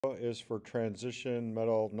Is for transition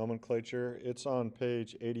metal nomenclature. It's on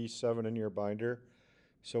page 87 in your binder.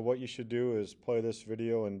 So what you should do is play this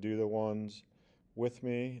video and do the ones with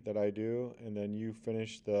me that I do, and then you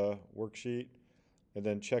finish the worksheet and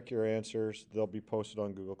then check your answers. They'll be posted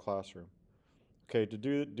on Google Classroom. Okay, to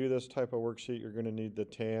do this type of worksheet, you're going to need the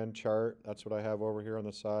tan chart. That's what I have over here on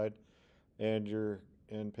the side, and you're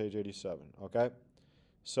in page 87. Okay,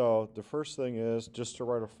 so the first thing is just to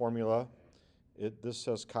write a formula. This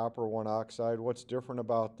says copper 1 oxide. What's different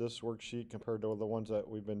about this worksheet compared to the ones that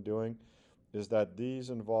we've been doing is that these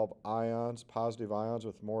involve ions, positive ions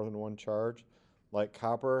with more than one charge. Like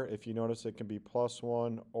copper, if you notice, it can be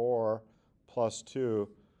 +1 or +2.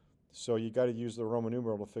 So you got to use the Roman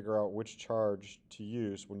numeral to figure out which charge to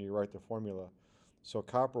use when you write the formula. So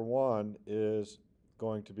copper 1 is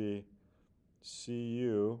going to be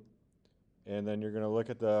Cu, and then you're going to look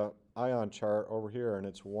at the ion chart over here, and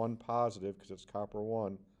it's 1 positive because it's copper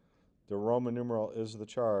 1. The Roman numeral is the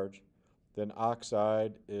charge. Then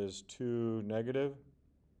oxide is 2 negative.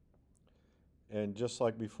 And just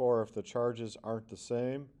like before, if the charges aren't the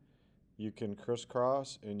same, you can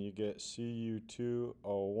crisscross and you get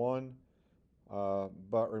Cu2O1.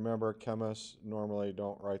 But remember, chemists normally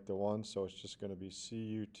don't write the 1, so it's just going to be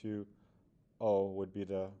Cu2O would be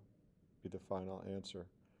the final answer.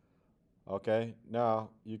 Okay,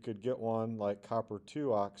 now you could get one like copper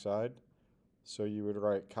 2 oxide. So you would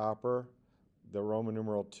write copper, the Roman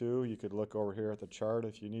numeral 2. You could look over here at the chart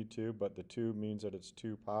if you need to, but the 2 means that it's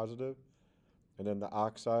 2 positive. And then the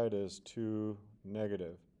oxide is 2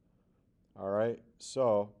 negative. All right,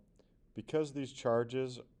 so because these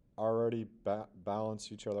charges already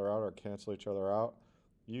balance each other out or cancel each other out,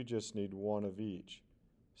 you just need one of each.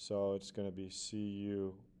 So it's going to be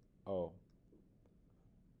CuO.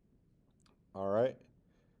 All right,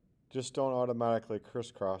 just don't automatically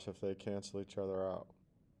crisscross if they cancel each other out.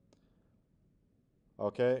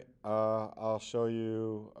 Okay, I'll show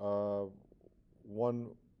you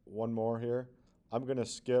one more here. I'm going to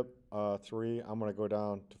skip 3. I'm going to go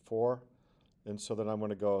down to 4. And so then I'm going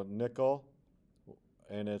to go nickel,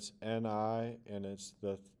 and it's Ni, and it's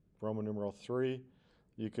the Roman numeral 3.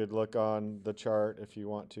 You could look on the chart if you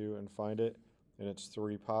want to and find it, and it's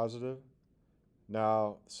 3 positive.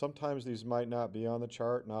 Now, sometimes these might not be on the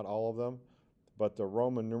chart, not all of them, but the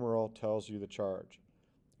Roman numeral tells you the charge.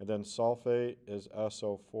 And then sulfate is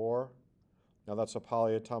SO4. Now that's a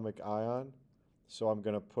polyatomic ion, so I'm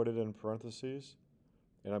going to put it in parentheses,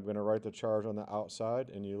 and I'm going to write the charge on the outside,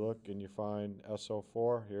 and you look and you find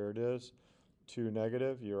SO4, here it is, 2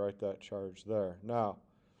 negative, you write that charge there. Now,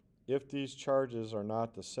 if these charges are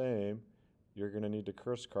not the same, you're going to need to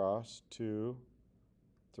crisscross 2,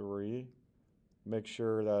 3, make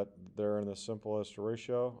sure that they're in the simplest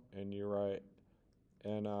ratio, and you write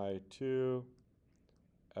Ni2,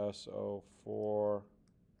 SO4,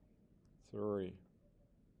 3.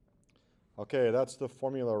 Okay, that's the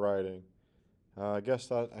formula writing. I guess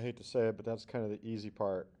that, I hate to say it, but that's kind of the easy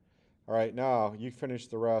part. All right, now you finish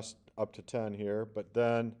the rest up to 10 here, but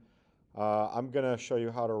then I'm going to show you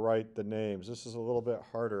how to write the names. This is a little bit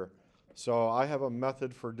harder. So I have a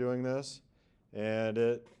method for doing this, and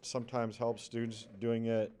it sometimes helps students doing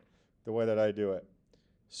it the way that I do it.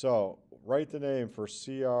 So write the name for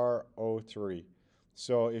CrO3.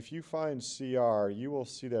 So if you find Cr, you will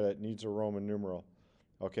see that it needs a Roman numeral,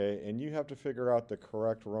 okay? And you have to figure out the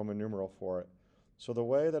correct Roman numeral for it. So the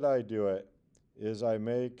way that I do it is I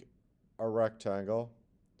make a rectangle,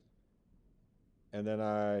 and then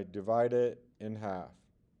I divide it in half.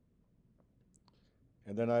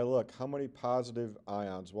 And then I look, how many positive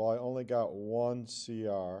ions? Well, I only got 1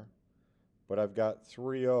 Cr, but I've got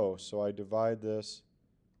 3 O, so I divide this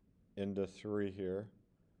into 3 here.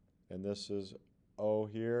 And this is O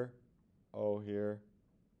here, O here,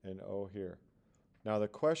 and O here. Now the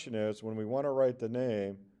question is, when we want to write the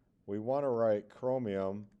name, we want to write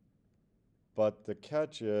chromium, but the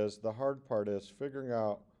catch is, the hard part is figuring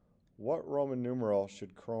out what Roman numeral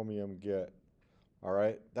should chromium get. All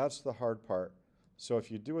right, that's the hard part. So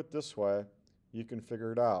if you do it this way, you can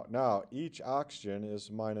figure it out. Now, each oxygen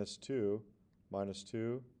is -2,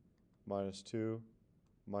 -2, -2,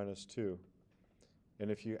 -2.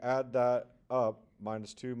 And if you add that up,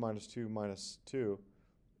 -2, -2, -2,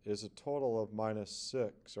 is a total of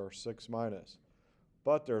 -6, or 6 minus.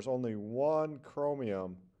 But there's only 1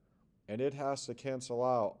 chromium, and it has to cancel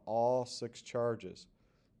out all 6 charges.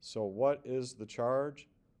 So what is the charge?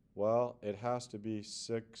 Well, it has to be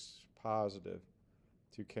 6 positive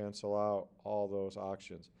to cancel out all those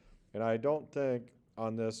oxygens. And I don't think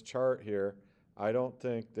on this chart here, I don't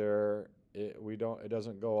think it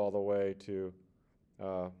doesn't go all the way to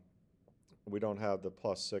we don't have the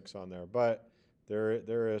 +6 on there, but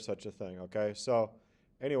there is such a thing, okay? So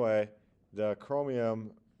anyway, the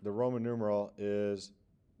chromium, the Roman numeral is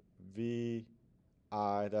Vi,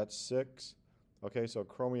 that's 6. Okay, so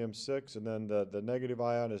chromium 6, and then the negative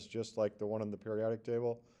ion is just like the one on the periodic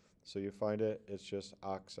table. So you find it, it's just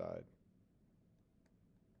oxide.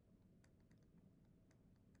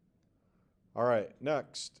 All right,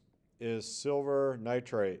 next is silver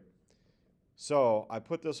nitrate. So I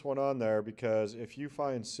put this one on there because if you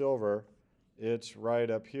find silver, it's right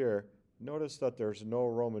up here. Notice that there's no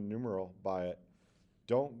Roman numeral by it.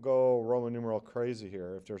 Don't go Roman numeral crazy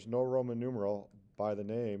here. If there's no Roman numeral by the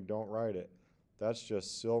name, don't write it. That's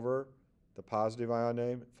just silver, the positive ion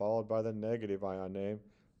name, followed by the negative ion name.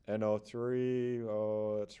 NO3,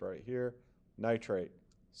 oh, it's right here. Nitrate,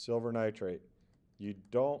 silver nitrate. You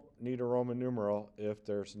don't need a Roman numeral if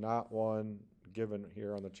there's not one given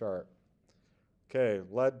here on the chart. Okay,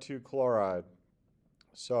 lead 2 chloride.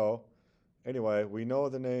 So, anyway, we know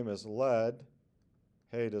the name is lead.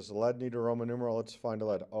 Hey, does lead need a Roman numeral? Let's find a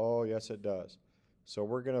lead. Oh, yes, it does. So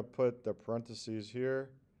we're going to put the parentheses here,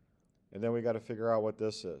 and then we got to figure out what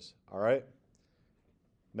this is. All right?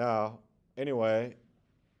 Now, anyway,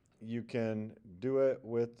 you can do it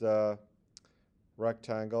with the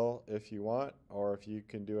rectangle if you want, or if you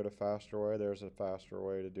can do it a faster way, there's a faster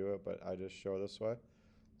way to do it, but I just show this way.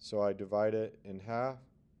 So I divide it in half,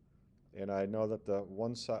 and I know that the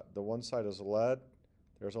one side is lead.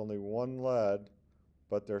 There's only one lead,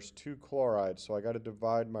 but there's 2 chlorides, so I got to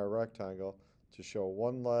divide my rectangle to show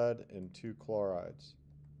 1 lead and 2 chlorides.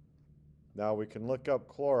 Now we can look up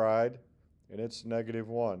chloride, and it's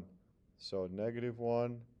 -1. So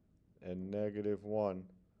 -1 and -1.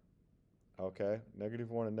 Okay,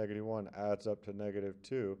 -1 and -1 adds up to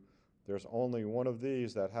 -2. There's only one of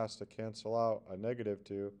these that has to cancel out a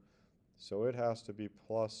 -2, so it has to be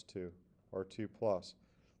 +2 or 2+.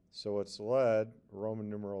 So it's lead, Roman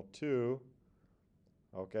numeral 2,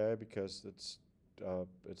 okay, because it's a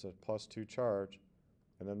 +2 charge,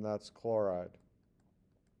 and then that's chloride.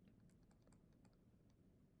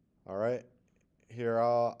 All right, here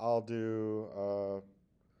I'll do,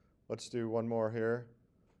 let's do one more here.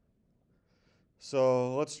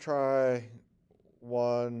 So let's try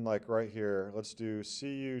one like right here. Let's do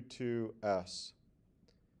Cu2S.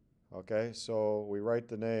 Okay, so we write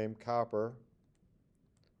the name copper,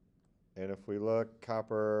 and if we look,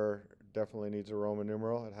 copper definitely needs a Roman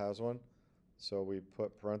numeral. It has one. So we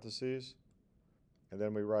put parentheses, and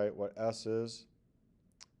then we write what S is.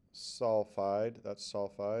 Sulfide, that's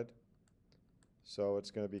sulfide. So it's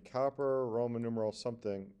going to be copper, Roman numeral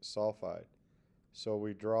something, sulfide. So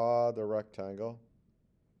we draw the rectangle,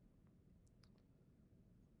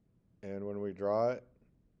 and when we draw it,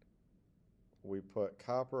 we put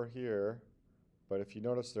copper here, but if you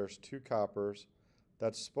notice there's 2 coppers,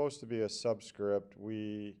 that's supposed to be a subscript.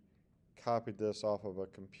 We copied this off of a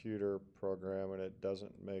computer program and it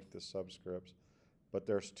doesn't make the subscripts, but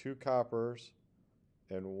there's 2 coppers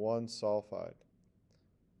and 1 sulfide.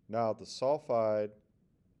 Now the sulfide,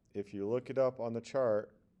 if you look it up on the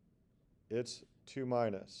chart, it's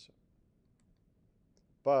 2-.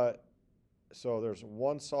 But, so there's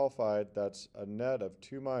 1 sulfide that's a net of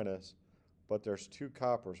 2-, but there's 2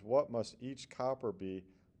 coppers. What must each copper be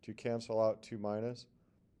to cancel out 2-?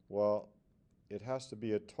 Well, it has to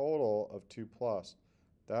be a total of 2+.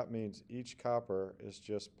 That means each copper is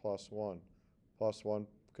just +1. +1,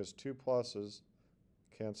 because 2 pluses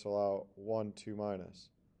cancel out 1 2-.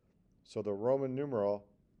 So the Roman numeral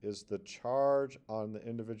is the charge on the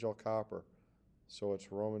individual copper. So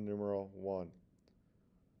it's Roman numeral 1.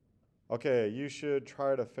 Okay, you should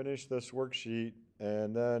try to finish this worksheet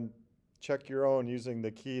and then check your own using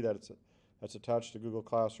the key that's attached to Google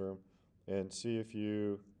Classroom and see if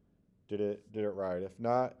you did it right. If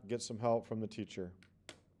not, get some help from the teacher.